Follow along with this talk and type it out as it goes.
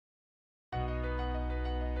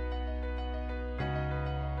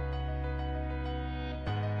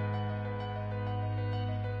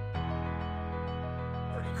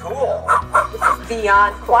Cool. This is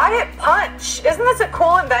beyond quiet punch. Isn't this a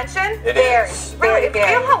cool invention? It is. Really,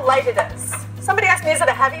 feel how light it is. Somebody asked me, is it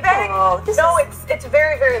a heavy bag? Oh, it's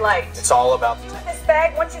very, very light. It's all about the This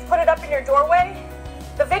bag, once you put it up in your doorway,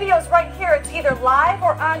 the video's right here. It's either live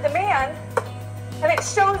or on demand, and it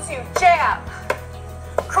shows you jab,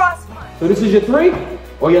 cross punch. So this is your 3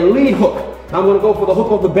 or your lead hook. Now I'm gonna go for the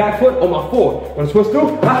hook of the back foot on my 4. Gonna twist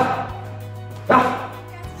through.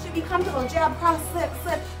 Should be comfortable. Jab, cross, slip,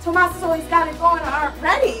 slip. Tomas always got it going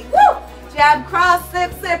already. Woo! Jab, cross,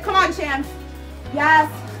 slip, slip. Come on, Chance.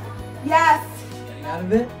 Yes. Yes. Getting out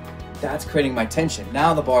of it, that's creating my tension.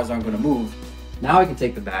 Now the bars aren't going to move. Now I can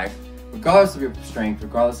take the bag, regardless of your strength,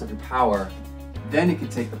 regardless of your power, then it can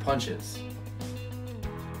take the punches.